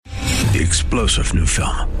The explosive new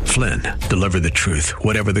film, Flynn, deliver the truth,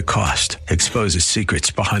 whatever the cost. Exposes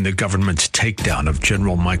secrets behind the government's takedown of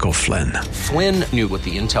General Michael Flynn. Flynn knew what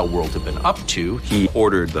the intel world had been up to. He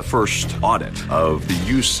ordered the first audit of the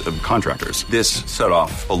use of contractors. This set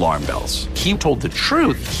off alarm bells. He told the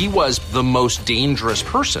truth. He was the most dangerous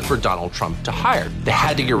person for Donald Trump to hire. They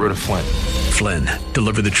had to get rid of Flynn. Flynn,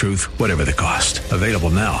 deliver the truth, whatever the cost. Available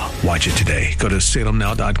now. Watch it today. Go to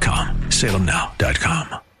salemnow.com.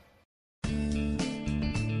 salemnow.com.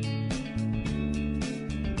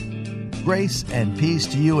 Grace and peace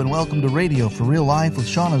to you, and welcome to Radio for Real Life with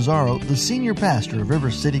Sean Azzaro, the senior pastor of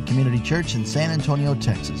River City Community Church in San Antonio,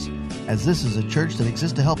 Texas. As this is a church that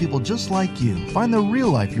exists to help people just like you find the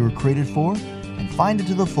real life you were created for and find it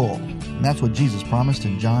to the full. And that's what Jesus promised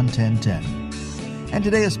in John 10:10. And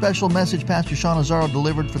today a special message Pastor Sean Azzaro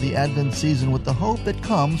delivered for the Advent season with the hope that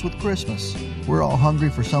comes with Christmas. We're all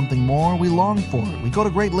hungry for something more. We long for it. We go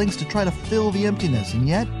to great lengths to try to fill the emptiness, and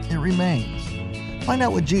yet it remains. Find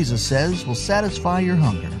out what Jesus says will satisfy your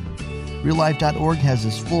hunger. RealLife.org has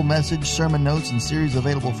this full message, sermon notes, and series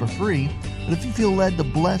available for free. But if you feel led to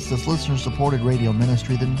bless this listener-supported radio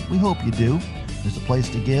ministry, then we hope you do. There's a place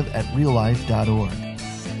to give at RealLife.org.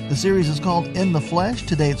 The series is called In the Flesh.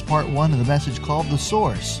 Today it's part one of the message called The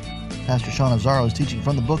Source. Pastor Sean Azzaro is teaching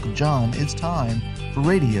from the book of John. It's time for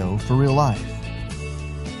Radio for Real Life.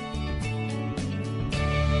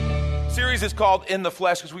 Series is called In the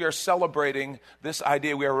Flesh because we are celebrating this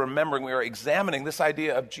idea. We are remembering, we are examining this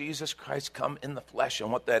idea of Jesus Christ come in the flesh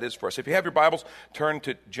and what that is for us. If you have your Bibles, turn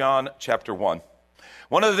to John chapter 1.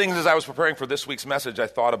 One of the things as I was preparing for this week's message I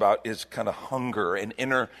thought about is kind of hunger and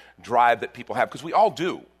inner drive that people have, because we all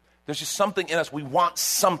do. There's just something in us. We want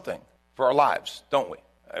something for our lives, don't we?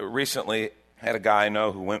 I recently had a guy I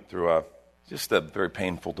know who went through just a very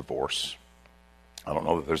painful divorce. I don't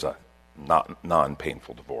know that there's a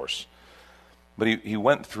non-painful divorce. But he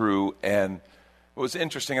went through, and it was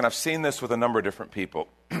interesting, and I've seen this with a number of different people.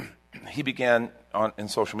 He began in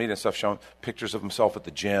social media and stuff showing pictures of himself at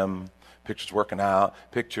the gym, pictures working out,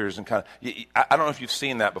 pictures and kind of, I don't know if you've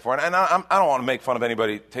seen that before, and I don't want to make fun of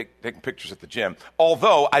anybody taking pictures at the gym.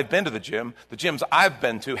 Although I've been to the gym, the gyms I've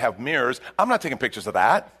been to have mirrors. I'm not taking pictures of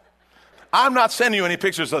that. I'm not sending you any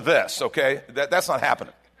pictures of this, okay? That's not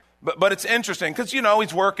happening. But it's interesting because,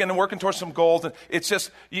 he's working towards some goals. And it's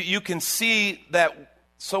just, you can see that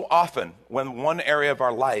so often when one area of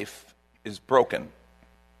our life is broken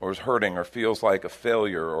or is hurting or feels like a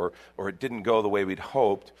failure or it didn't go the way we'd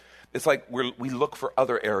hoped, it's like we look for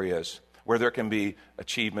other areas where there can be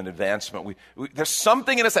achievement, advancement. There's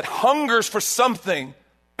something in us that hungers for something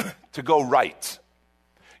to go right.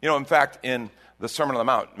 In fact, in the Sermon on the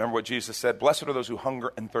Mount, remember what Jesus said? Blessed are those who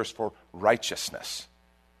hunger and thirst for righteousness.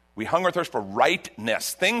 We hunger and thirst for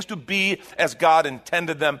rightness, things to be as God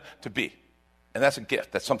intended them to be. And that's a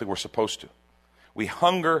gift. That's something we're supposed to. We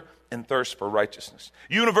hunger and thirst for righteousness.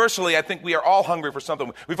 Universally, I think we are all hungry for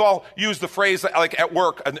something. We've all used the phrase, like at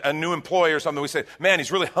work, a new employee or something, we say, man,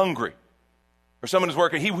 he's really hungry. Or someone is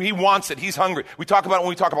working, he wants it, he's hungry. We talk about it when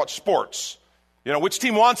we talk about sports. Which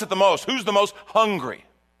team wants it the most? Who's the most hungry?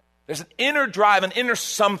 There's an inner drive, an inner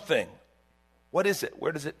something. What is it?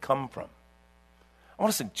 Where does it come from? I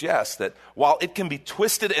want to suggest that while it can be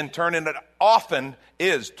twisted and turned, and it often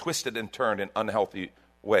is twisted and turned in unhealthy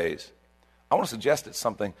ways, I want to suggest it's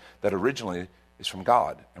something that originally is from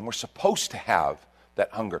God, and we're supposed to have that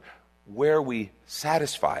hunger. Where we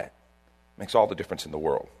satisfy it makes all the difference in the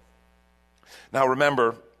world. Now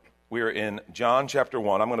remember, we're in John chapter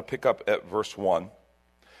 1. I'm going to pick up at verse 1.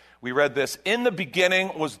 We read this, in the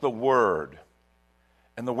beginning was the Word,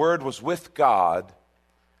 and the Word was with God,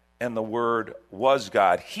 and the Word was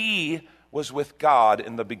God. He was with God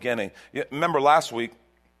in the beginning. Remember last week,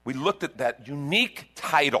 we looked at that unique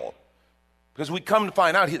title, because we come to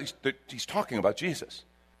find out he's talking about Jesus,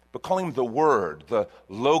 but calling him the Word, the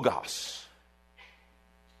Logos,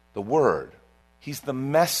 the Word. He's the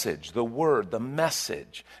message, the Word, the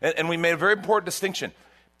message. And we made a very important distinction.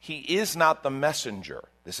 He is not the messenger.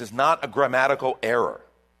 This is not a grammatical error.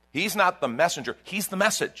 He's not the messenger. He's the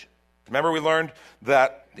message. Remember, we learned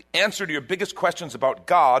that the answer to your biggest questions about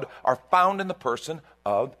God are found in the person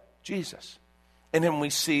of Jesus. In him we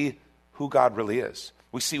see who God really is.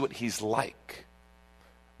 We see what he's like.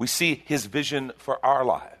 We see his vision for our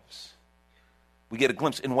lives. We get a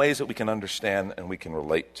glimpse in ways that we can understand and we can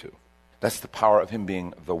relate to. That's the power of him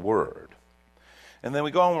being the Word. And then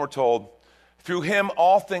we go on and we're told, through him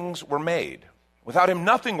all things were made. Without him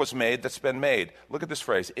nothing was made that's been made. Look at this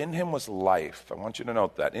phrase, in him was life. I want you to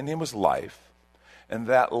note that. In him was life, and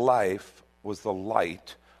that life was the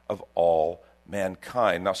light of all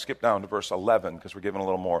mankind. Now skip down to verse 11 because we're given a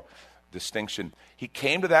little more distinction. He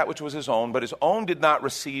came to that which was his own, but his own did not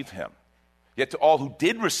receive him. Yet to all who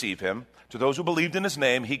did receive him, to those who believed in his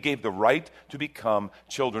name, he gave the right to become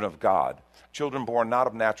children of God. Children born not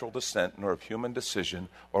of natural descent, nor of human decision,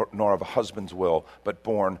 nor of a husband's will, but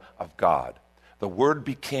born of God. The Word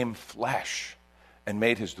became flesh and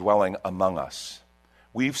made his dwelling among us.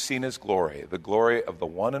 We've seen his glory, the glory of the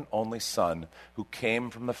one and only Son who came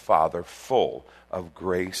from the Father, full of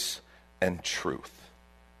grace and truth.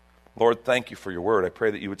 Lord, thank you for your word. I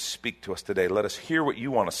pray that you would speak to us today. Let us hear what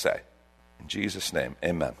you want to say. In Jesus' name,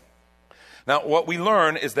 amen. Now, what we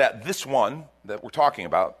learn is that this one that we're talking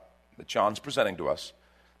about, that John's presenting to us,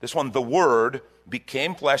 this one, the Word,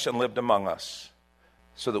 became flesh and lived among us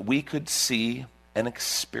so that we could see and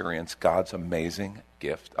experience God's amazing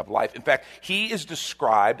gift of life. In fact, he is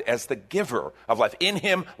described as the giver of life. In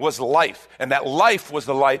him was life, and that life was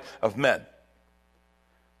the light of men.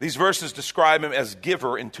 These verses describe him as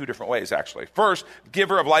giver in two different ways, actually. First,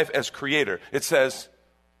 giver of life as creator. It says,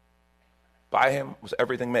 by him was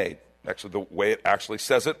everything made. Actually, the way it actually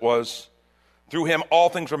says it was, through him all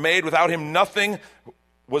things were made. Without him nothing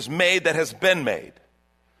was made that has been made.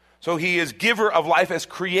 So he is giver of life as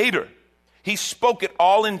creator. He spoke it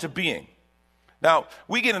all into being. Now,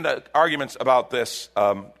 we get into arguments about this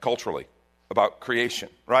culturally, about creation,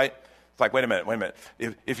 right? It's like, wait a minute.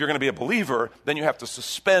 If you're going to be a believer, then you have to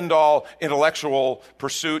suspend all intellectual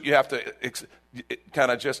pursuit. You have to kind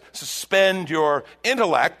of just suspend your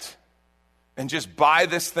intellect and just buy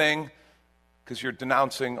this thing because you're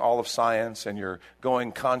denouncing all of science and you're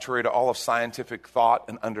going contrary to all of scientific thought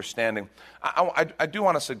and understanding. I do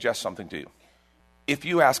want to suggest something to you. If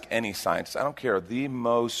you ask any scientist, I don't care, the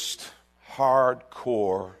most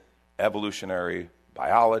hardcore evolutionary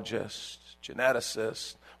biologist,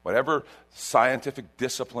 geneticist, whatever scientific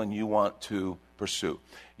discipline you want to pursue,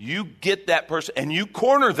 you get that person and you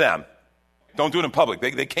corner them. Don't do it in public.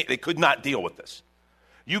 They could not deal with this.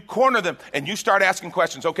 You corner them and you start asking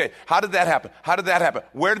questions. Okay, how did that happen? How did that happen?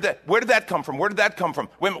 Where did that come from? Where did that come from?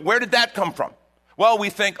 Where did that come from? Well, we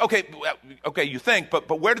think, okay, you think,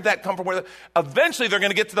 but where did that come from? Eventually they're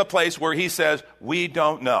going to get to the place where he says, we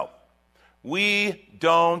don't know. We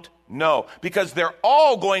don't know. Because they're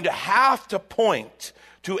all going to have to point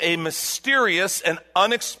to a mysterious and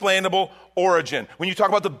unexplainable origin. When you talk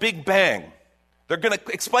about the Big Bang, they're going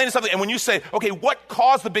to explain something. And when you say, okay, what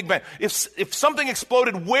caused the Big Bang? If something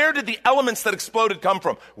exploded, where did the elements that exploded come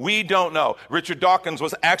from? We don't know. Richard Dawkins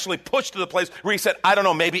was actually pushed to the place where he said, I don't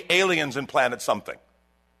know, maybe aliens implanted something.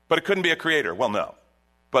 But it couldn't be a creator. Well, no.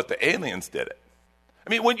 But the aliens did it. I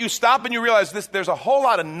mean, when you stop and you realize this, there's a whole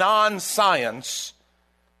lot of non-science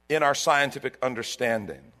in our scientific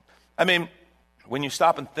understanding. I mean, when you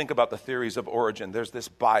stop and think about the theories of origin, there's this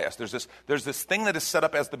bias. There's this thing that is set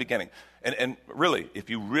up as the beginning. And really, if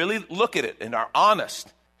you really look at it and are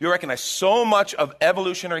honest, you recognize so much of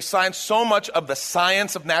evolutionary science, so much of the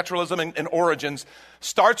science of naturalism and origins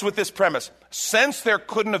starts with this premise. Since there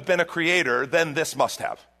couldn't have been a creator, then this must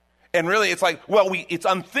have. And really, it's like, well, it's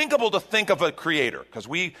unthinkable to think of a creator because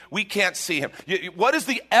we can't see him. What is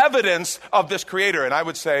the evidence of this creator? And I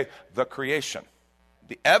would say the creation.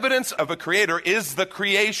 The evidence of a creator is the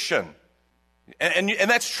creation. And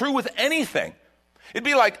that's true with anything. It'd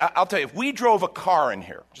be like, I'll tell you, if we drove a car in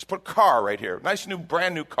here, just put a car right here, nice new,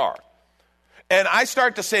 brand new car, and I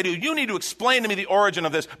start to say to you, you need to explain to me the origin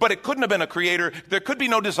of this, but it couldn't have been a creator, there could be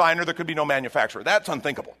no designer, there could be no manufacturer. That's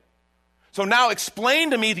unthinkable. So now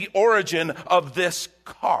explain to me the origin of this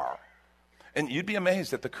car. And you'd be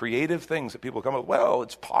amazed at the creative things that people come up with. Well,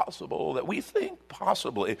 it's possible that we think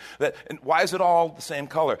possibly that. And why is it all the same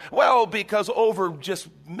color? Well, because over just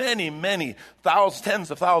many thousands,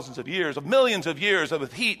 tens of thousands of years, of millions of years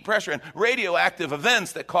of heat, pressure, and radioactive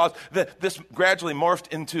events that caused this gradually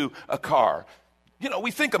morphed into a car. You know,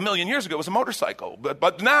 we think a million years ago it was a motorcycle,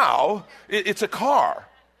 but now it's a car.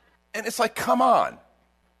 And it's like, come on.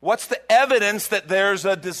 What's the evidence that there's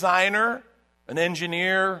a designer, an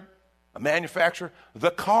engineer, a manufacturer? The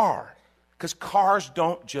car. Because cars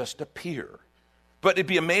don't just appear. But it'd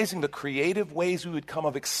be amazing the creative ways we would come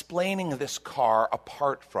of explaining this car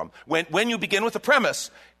apart from. When you begin with the premise,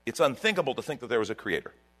 it's unthinkable to think that there was a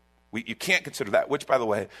creator. You can't consider that, which, by the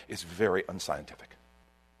way, is very unscientific.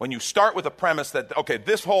 When you start with a premise that, okay,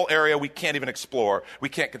 this whole area we can't even explore, we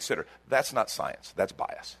can't consider, that's not science, that's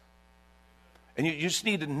bias. And you just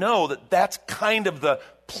need to know that that's kind of the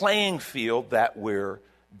playing field that we're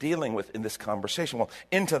dealing with in this conversation. Well,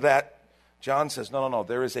 into that, John says, no,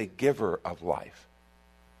 there is a giver of life.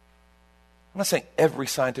 I'm not saying every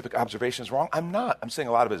scientific observation is wrong. I'm not. I'm saying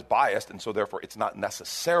a lot of it is biased, and so therefore it's not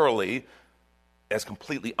necessarily as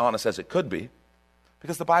completely honest as it could be.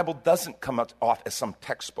 Because the Bible doesn't come off as some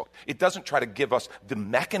textbook. It doesn't try to give us the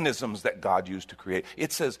mechanisms that God used to create.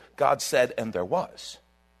 It says, God said, and there was.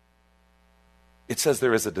 It says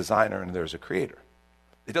there is a designer and there is a creator.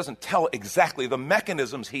 It doesn't tell exactly the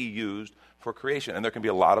mechanisms he used for creation. And there can be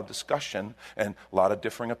a lot of discussion and a lot of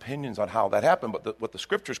differing opinions on how that happened. But what the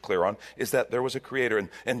Scripture's clear on is that there was a creator.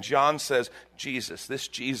 And John says, this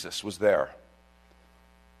Jesus was there.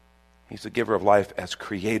 He's the giver of life as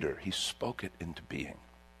creator. He spoke it into being.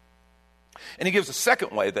 And he gives a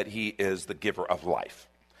second way that he is the giver of life.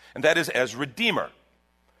 And that is as redeemer.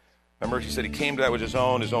 Remember, he said he came to that which his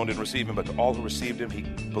own didn't receive him, but to all who received him, he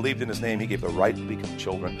believed in his name, he gave the right to become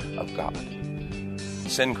children of God.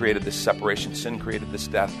 Sin created this separation. Sin created this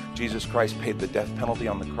death. Jesus Christ paid the death penalty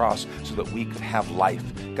on the cross so that we could have life.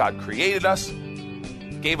 God created us,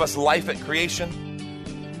 gave us life at creation,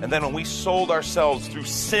 and then when we sold ourselves through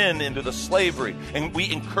sin into the slavery and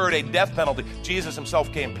we incurred a death penalty, Jesus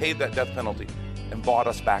himself came, paid that death penalty, and bought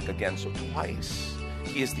us back again. So twice,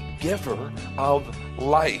 he is the giver of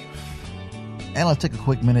life. And let's take a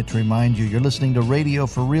quick minute to remind you, you're listening to Radio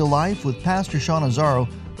for Real Life with Pastor Sean Azzaro,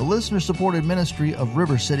 the listener-supported ministry of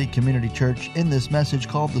River City Community Church, in this message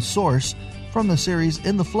called The Source from the series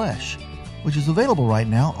In the Flesh, which is available right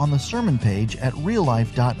now on the sermon page at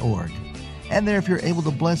reallife.org. And there, if you're able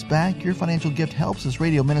to bless back, your financial gift helps this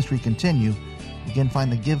radio ministry continue. You can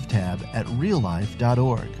find the Give tab at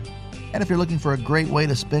reallife.org. And if you're looking for a great way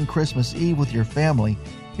to spend Christmas Eve with your family,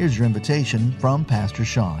 here's your invitation from Pastor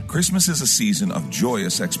Sean. Christmas is a season of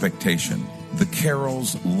joyous expectation. The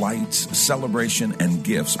carols, lights, celebration, and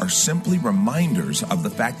gifts are simply reminders of the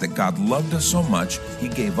fact that God loved us so much, he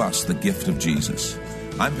gave us the gift of Jesus.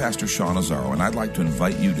 I'm Pastor Sean Azzaro, and I'd like to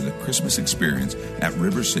invite you to the Christmas experience at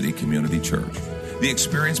River City Community Church. The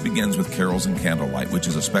experience begins with Carols and Candlelight, which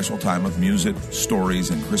is a special time of music,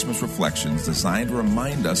 stories, and Christmas reflections designed to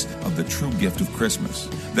remind us of the true gift of Christmas.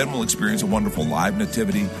 Then we'll experience a wonderful live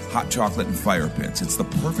nativity, hot chocolate, and fire pits. It's the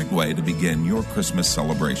perfect way to begin your Christmas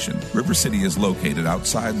celebration. River City is located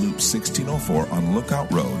outside Loop 1604 on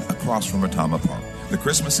Lookout Road, across from Atama Park. The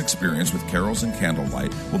Christmas experience with Carols and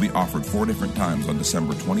Candlelight will be offered 4 different times on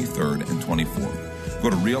December 23rd and 24th. Go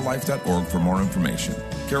to reallife.org for more information.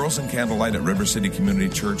 Carols and Candlelight at River City Community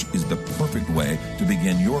Church is the perfect way to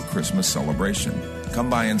begin your Christmas celebration. Come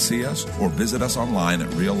by and see us or visit us online at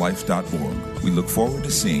reallife.org. We look forward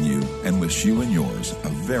to seeing you and wish you and yours a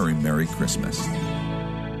very Merry Christmas.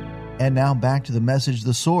 And now back to the message,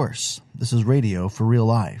 The Source. This is Radio for Real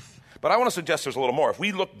Life. But I want to suggest there's a little more. If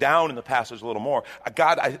we look down in the passage a little more,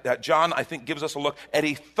 John, I think, gives us a look at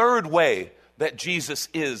a third way that Jesus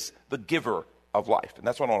is the giver of life. And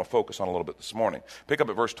that's what I want to focus on a little bit this morning. Pick up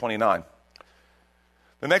at verse 29.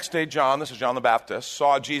 The next day, John, this is John the Baptist,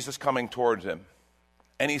 saw Jesus coming towards him.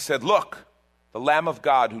 And he said, "Look, the Lamb of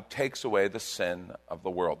God who takes away the sin of the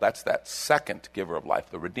world." That's that second giver of life,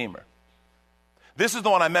 the Redeemer. This is the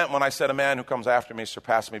one I meant when I said, "A man who comes after me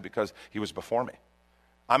surpassed me because he was before me.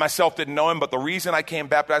 I myself didn't know him, but the reason I came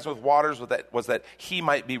baptized with waters was that he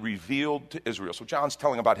might be revealed to Israel." So John's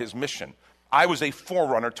telling about his mission. I was a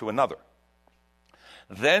forerunner to another.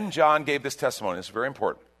 Then John gave this testimony. It's very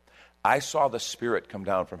important. "I saw the Spirit come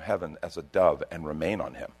down from heaven as a dove and remain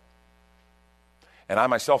on him. And I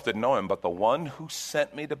myself didn't know him, but the one who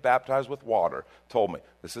sent me to baptize with water told me,"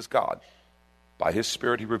 this is God. By his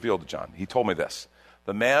Spirit he revealed to John. He told me this: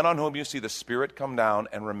 "The man on whom you see the Spirit come down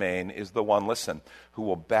and remain is the one," listen, "who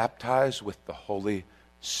will baptize with the Holy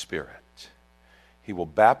Spirit." He will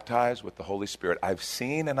baptize with the Holy Spirit. I've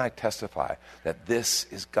seen and I testify that this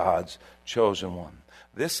is God's chosen one.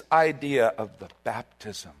 This idea of the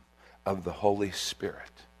baptism of the Holy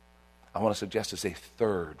Spirit, I want to suggest, is a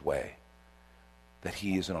third way that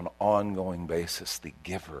he is on an ongoing basis the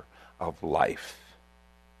giver of life.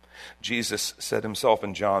 Jesus said himself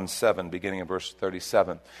in John 7, beginning in verse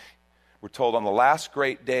 37, we're told, "On the last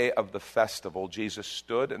great day of the festival, Jesus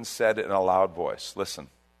stood and said in a loud voice," listen,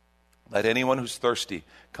 "Let anyone who's thirsty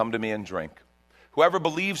come to me and drink. Whoever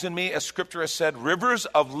believes in me, as Scripture has said, rivers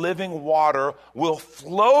of living water will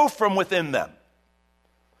flow from within them."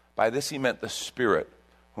 By this he meant the Spirit,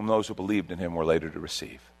 whom those who believed in him were later to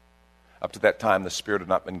receive. Up to that time, the Spirit had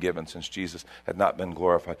not been given since Jesus had not been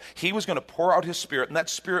glorified. He was going to pour out his Spirit, and that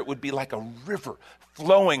Spirit would be like a river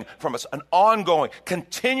flowing from us, an ongoing,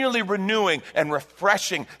 continually renewing and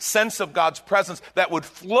refreshing sense of God's presence that would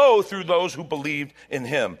flow through those who believed in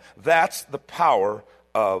him. That's the power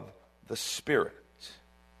of the Spirit.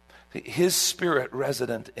 His Spirit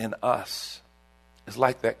resident in us is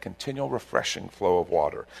like that continual refreshing flow of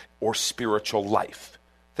water or spiritual life.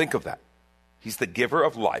 Think of that. He's the giver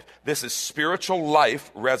of life. This is spiritual life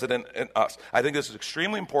resident in us. I think this is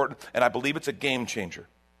extremely important, and I believe it's a game changer.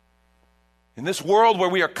 In this world where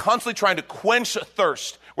we are constantly trying to quench a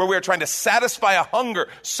thirst, where we are trying to satisfy a hunger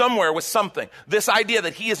somewhere with something, this idea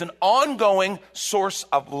that he is an ongoing source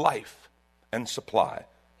of life and supply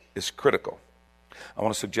is critical. I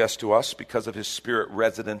want to suggest to us, because of his Spirit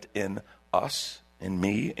resident in us, in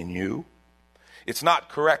me, in you, it's not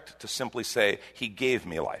correct to simply say, he gave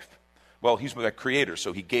me life. Well, he's my creator,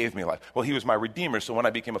 so he gave me life. Well, he was my redeemer, so when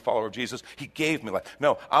I became a follower of Jesus, he gave me life.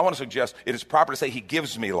 No, I want to suggest it is proper to say he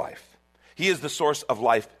gives me life. He is the source of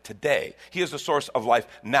life today. He is the source of life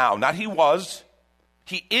now. Not he was,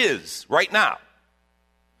 he is right now.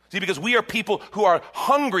 See, because we are people who are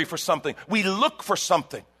hungry for something. We look for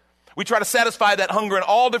something. We try to satisfy that hunger in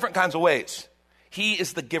all different kinds of ways. He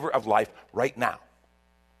is the giver of life right now.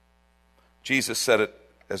 Jesus said it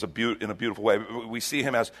in a beautiful way. We see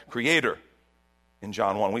him as creator in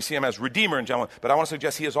John 1. We see him as redeemer in John 1. But I want to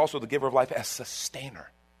suggest he is also the giver of life as sustainer.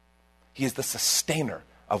 He is the sustainer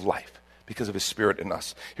of life because of his Spirit in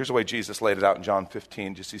us. Here's the way Jesus laid it out in John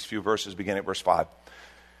 15, just these few verses beginning at verse 5.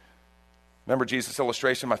 Remember Jesus'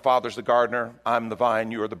 illustration, my Father's the gardener, I'm the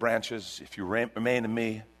vine, you are the branches. If you remain in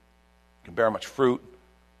me, you can bear much fruit.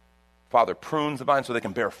 Father prunes the vine so they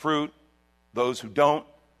can bear fruit. Those who don't,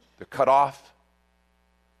 they're cut off.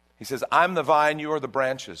 He says, I'm the vine, you are the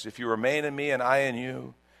branches. If you remain in me and I in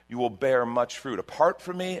you, you will bear much fruit. Apart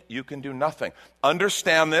from me, you can do nothing.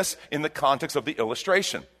 Understand this in the context of the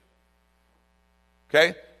illustration.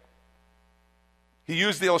 Okay? He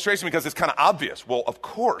used the illustration because it's kind of obvious. Well, of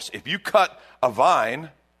course, if you cut a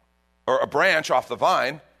vine or a branch off the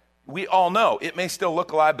vine, we all know it may still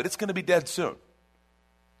look alive, but it's going to be dead soon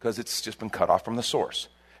because it's just been cut off from the source.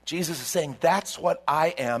 Jesus is saying, that's what I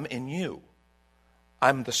am in you.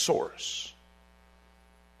 I'm the source.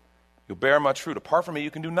 You'll bear much fruit. Apart from me, you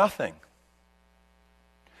can do nothing.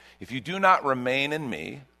 If you do not remain in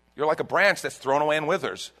me, you're like a branch that's thrown away and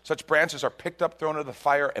withers. Such branches are picked up, thrown into the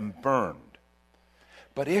fire, and burned.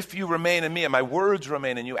 But if you remain in me and my words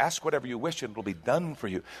remain in you, ask whatever you wish and it will be done for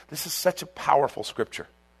you. This is such a powerful scripture.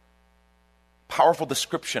 Powerful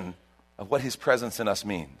description of what his presence in us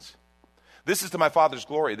means. This is to my Father's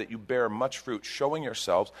glory that you bear much fruit, showing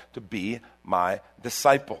yourselves to be my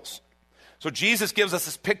disciples. So Jesus gives us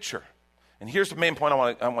this picture. And here's the main point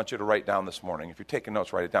I want you to write down this morning. If you're taking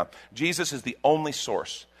notes, write it down. Jesus is the only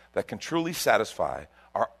source that can truly satisfy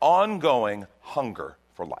our ongoing hunger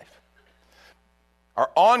for life. Our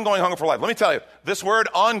ongoing hunger for life. Let me tell you, this word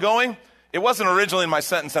ongoing, it wasn't originally in my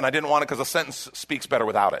sentence and I didn't want it because a sentence speaks better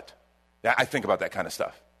without it. Yeah, I think about that kind of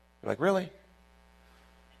stuff. You're like, really?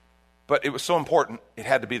 But it was so important, it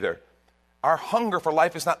had to be there. Our hunger for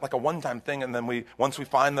life is not like a one-time thing and then once we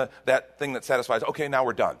find that thing that satisfies, okay, now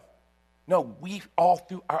we're done. No, we all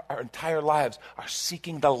through our entire lives are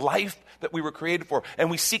seeking the life that we were created for, and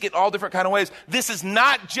we seek it all different kind of ways. This is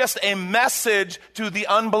not just a message to the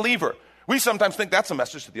unbeliever. We sometimes think that's a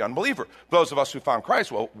message to the unbeliever. Those of us who found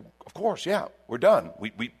Christ, well, of course, yeah, we're done.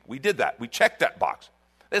 We did that. We checked that box.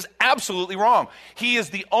 That is absolutely wrong. He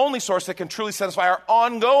is the only source that can truly satisfy our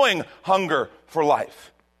ongoing hunger for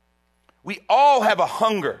life. We all have a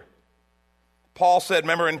hunger. Paul said,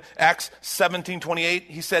 remember in Acts 17:28,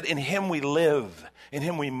 he said, in him we live, in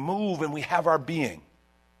him we move, and we have our being.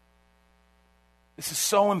 This is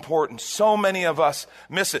so important. So many of us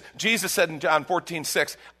miss it. Jesus said in John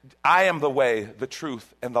 14:6, I am the way, the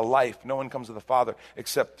truth, and the life. No one comes to the Father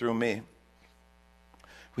except through me.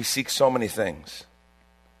 We seek so many things.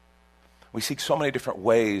 We seek so many different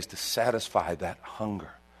ways to satisfy that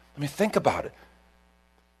hunger. I mean, think about it.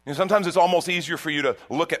 You know, sometimes it's almost easier for you to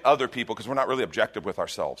look at other people because we're not really objective with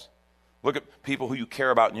ourselves. Look at people who you care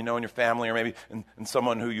about and you know in your family or maybe in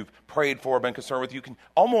someone who you've prayed for, been concerned with. You can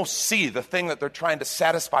almost see the thing that they're trying to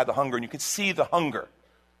satisfy the hunger, and you can see the hunger.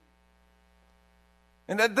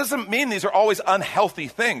 And that doesn't mean these are always unhealthy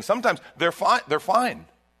things. Sometimes they're fine.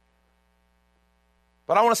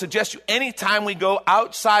 But I want to suggest to you, anytime we go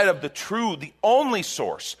outside of the only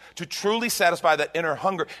source to truly satisfy that inner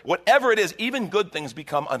hunger, whatever it is, even good things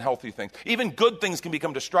become unhealthy things. Even good things can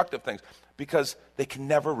become destructive things because they can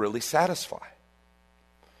never really satisfy.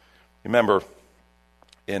 Remember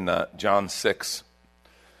in John 6,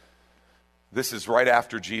 this is right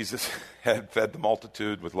after Jesus had fed the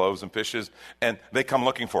multitude with loaves and fishes, and they come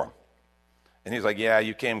looking for him. And he's like, yeah,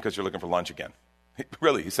 you came because you're looking for lunch again.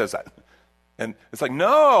 Really, he says that. And it's like,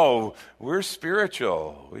 no, we're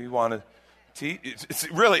spiritual. We want to teach.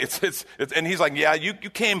 And he's like, yeah, you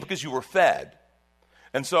came because you were fed.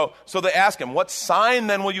 And so they ask him, what sign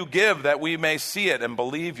then will you give that we may see it and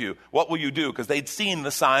believe you? What will you do? Because they'd seen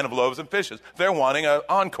the sign of loaves and fishes. They're wanting an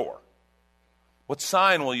encore. What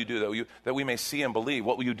sign will you do that we may see and believe?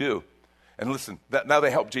 What will you do? And listen, now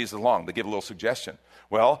they help Jesus along. They give a little suggestion.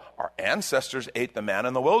 Well, our ancestors ate the manna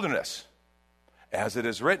in the wilderness. As it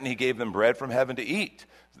is written, he gave them bread from heaven to eat.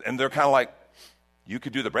 And they're kind of like, you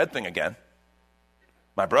could do the bread thing again.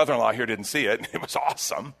 My brother-in-law here didn't see it. It was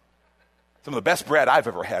awesome. Some of the best bread I've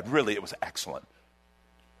ever had. Really, it was excellent.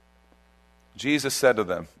 Jesus said to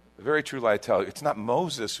them, very truly I tell you, it's not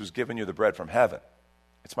Moses who's given you the bread from heaven.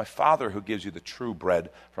 It's my Father who gives you the true bread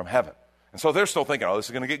from heaven. And so they're still thinking, this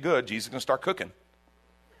is going to get good. Jesus is going to start cooking.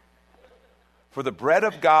 For the bread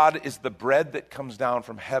of God is the bread that comes down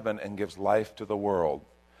from heaven and gives life to the world.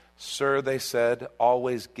 Sir, they said,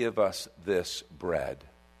 always give us this bread.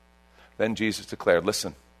 Then Jesus declared,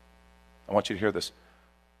 listen, I want you to hear this.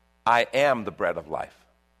 I am the bread of life.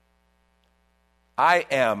 I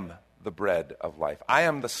am the bread of life. I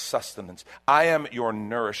am the sustenance. I am your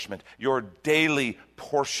nourishment, your daily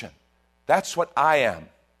portion. That's what I am.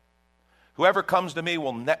 Whoever comes to me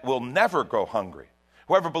will never go hungry.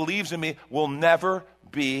 Whoever believes in me will never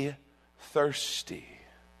be thirsty.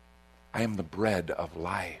 I am the bread of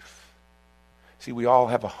life. See, we all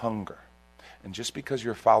have a hunger. And just because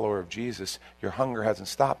you're a follower of Jesus, your hunger hasn't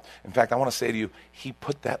stopped. In fact, I want to say to you, he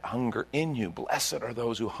put that hunger in you. Blessed are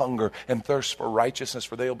those who hunger and thirst for righteousness,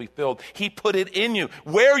 for they will be filled. He put it in you.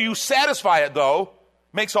 Where you satisfy it, though,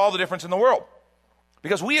 makes all the difference in the world.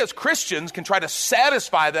 Because we as Christians can try to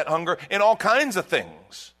satisfy that hunger in all kinds of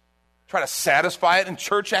things. Try to satisfy it in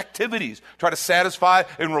church activities. Try to satisfy it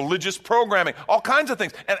in religious programming. All kinds of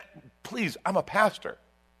things. And please, I'm a pastor.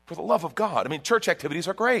 For the love of God. I mean, church activities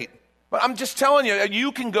are great. But I'm just telling you,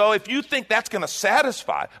 you can go, if you think that's going to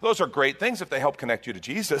satisfy, those are great things if they help connect you to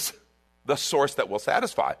Jesus, the source that will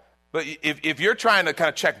satisfy. But if you're trying to kind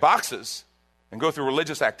of check boxes and go through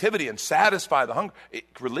religious activity and satisfy the hunger,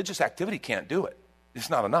 religious activity can't do it. It's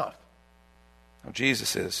not enough. Now,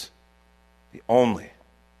 Jesus is the only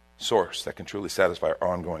source that can truly satisfy our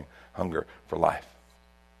ongoing hunger for life.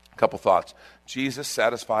 A couple thoughts. Jesus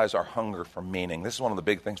satisfies our hunger for meaning. This is one of the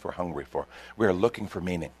big things we're hungry for. We are looking for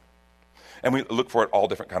meaning. And we look for it all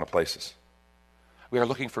different kind of places. We are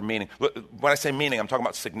looking for meaning. When I say meaning, I'm talking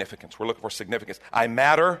about significance. We're looking for significance. I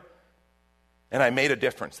matter, and I made a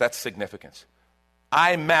difference. That's significance.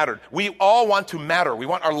 I mattered. We all want to matter. We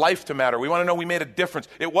want our life to matter. We want to know we made a difference.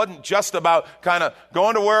 It wasn't just about kind of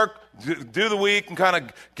going to work, do the week, and kind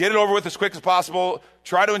of get it over with as quick as possible,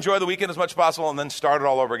 try to enjoy the weekend as much as possible, and then start it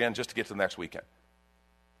all over again just to get to the next weekend.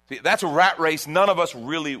 See, that's a rat race none of us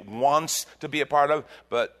really wants to be a part of,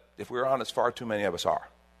 but if we're honest, far too many of us are.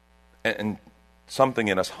 And something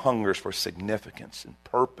in us hungers for significance and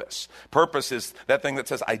purpose. Purpose is that thing that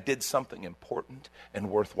says, I did something important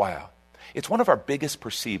and worthwhile. It's one of our biggest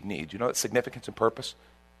perceived needs. You know that significance and purpose?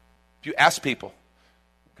 If you ask people,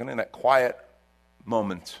 kind of in that quiet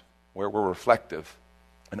moment where we're reflective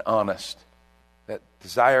and honest, that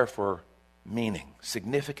desire for meaning,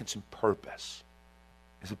 significance, and purpose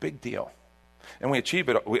is a big deal. And we achieve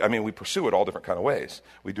it, we pursue it all different kind of ways.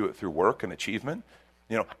 We do it through work and achievement.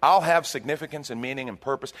 You know, I'll have significance and meaning and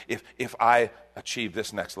purpose if I achieve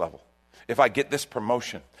this next level. If I get this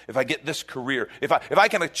promotion, if I get this career, if I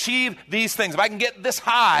can achieve these things, if I can get this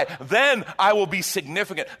high, then I will be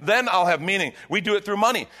significant. Then I'll have meaning. We do it through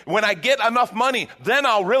money. When I get enough money, then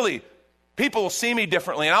people will see me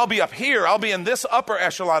differently, and I'll be up here. I'll be in this upper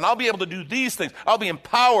echelon. I'll be able to do these things. I'll be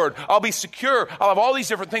empowered. I'll be secure. I'll have all these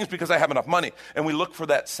different things because I have enough money. And we look for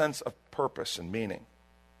that sense of purpose and meaning.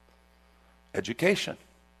 Education.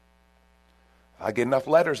 If I get enough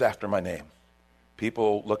letters after my name,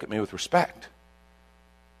 people look at me with respect.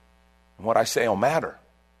 And what I say will matter.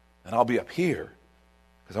 And I'll be up here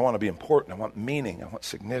because I want to be important. I want meaning. I want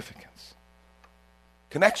significance.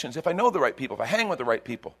 Connections. If I know the right people, if I hang with the right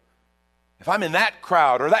people, if I'm in that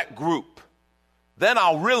crowd or that group, then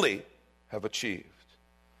I'll really have achieved.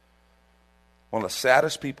 One of the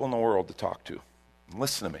saddest people in the world to talk to.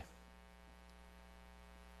 Listen to me.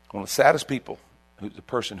 One of the saddest people is the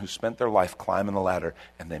person who spent their life climbing the ladder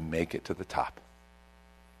and they make it to the top.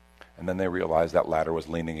 And then they realize that ladder was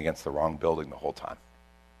leaning against the wrong building the whole time.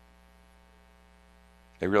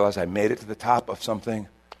 They realize I made it to the top of something.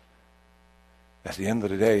 At the end of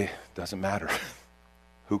the day, doesn't matter.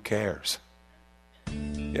 Who cares?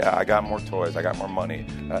 Yeah, I got more toys. I got more money.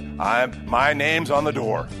 My name's on the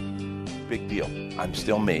door. Big deal. I'm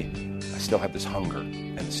still me. I still have this hunger,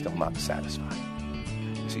 and it's still not satisfied.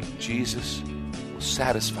 See, Jesus will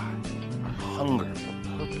satisfy our hunger for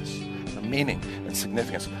purpose, for meaning. and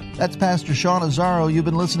significance. That's Pastor Sean Azzaro. You've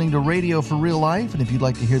been listening to Radio for Real Life, and if you'd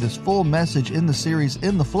like to hear this full message in the series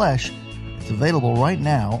In the Flesh, it's available right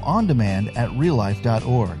now on demand at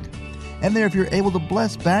reallife.org. And there, if you're able to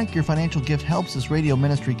bless back, your financial gift helps this radio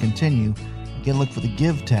ministry continue. Again, look for the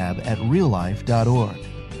Give tab at reallife.org.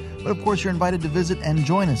 But of course, you're invited to visit and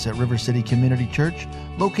join us at River City Community Church,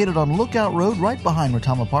 located on Lookout Road right behind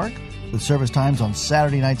Retama Park, with service times on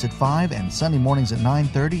Saturday nights at 5 and Sunday mornings at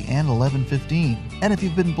 9:30 and 11:15. And if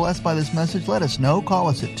you've been blessed by this message, let us know. Call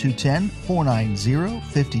us at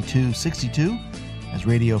 210-490-5262, as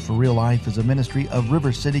Radio for Real Life is a ministry of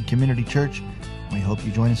River City Community Church. We hope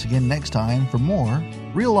you join us again next time for more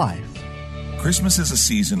Real Life. Christmas is a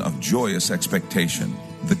season of joyous expectation.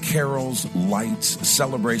 The carols, lights,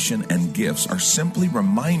 celebration, and gifts are simply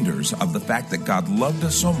reminders of the fact that God loved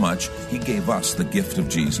us so much, He gave us the gift of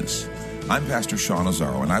Jesus. I'm Pastor Sean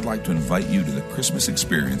Azzaro, and I'd like to invite you to the Christmas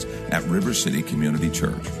experience at River City Community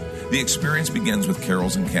Church. The experience begins with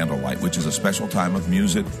Carols and Candlelight, which is a special time of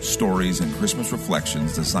music, stories, and Christmas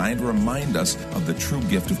reflections designed to remind us of the true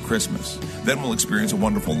gift of Christmas. Then we'll experience a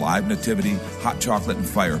wonderful live nativity, hot chocolate, and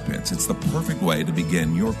fire pits. It's the perfect way to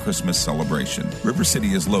begin your Christmas celebration. River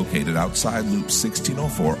City is located outside Loop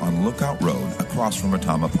 1604 on Lookout Road, across from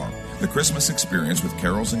Retama Park. The Christmas experience with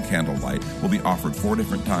Carols and Candlelight will be offered 4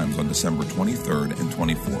 different times on December 23rd and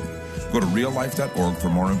 24th. Go to reallife.org for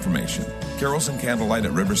more information. Carols and Candlelight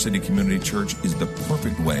at River City Community Church is the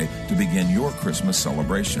perfect way to begin your Christmas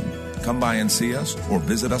celebration. Come by and see us or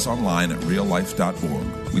visit us online at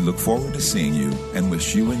reallife.org. We look forward to seeing you and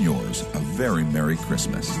wish you and yours a very Merry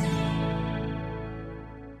Christmas.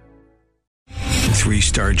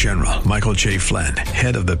 3-star General Michael J. Flynn,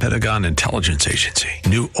 head of the Pentagon Intelligence Agency,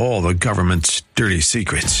 knew all the government's dirty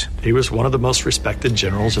secrets. He was one of the most respected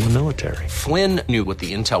generals in the military. Flynn knew what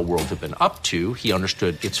the intel world had been up to. He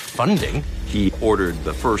understood its funding. He ordered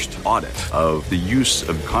the first audit of the use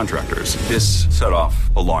of contractors. This set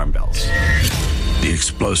off alarm bells. The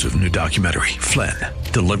explosive new documentary, Flynn,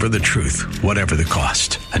 Deliver the Truth, Whatever the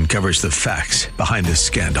Cost, uncovers the facts behind this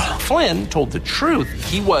scandal. Flynn told the truth.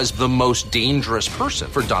 He was the most dangerous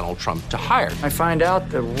person for Donald Trump to hire. I find out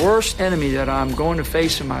the worst enemy that I'm going to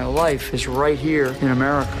face in my life is right here in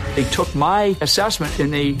America. They took my assessment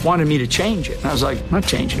and they wanted me to change it. And I was like, I'm not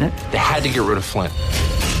changing it. They had to get rid of Flynn.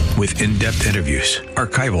 With in-depth interviews,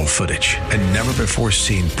 archival footage, and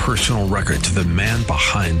never-before-seen personal records of the man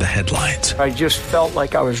behind the headlines. I just felt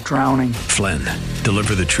like I was drowning. Flynn,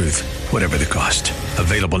 Deliver the Truth, Whatever the Cost.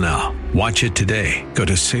 Available now. Watch it today. Go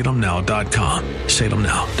to salemnow.com.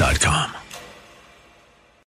 salemnow.com.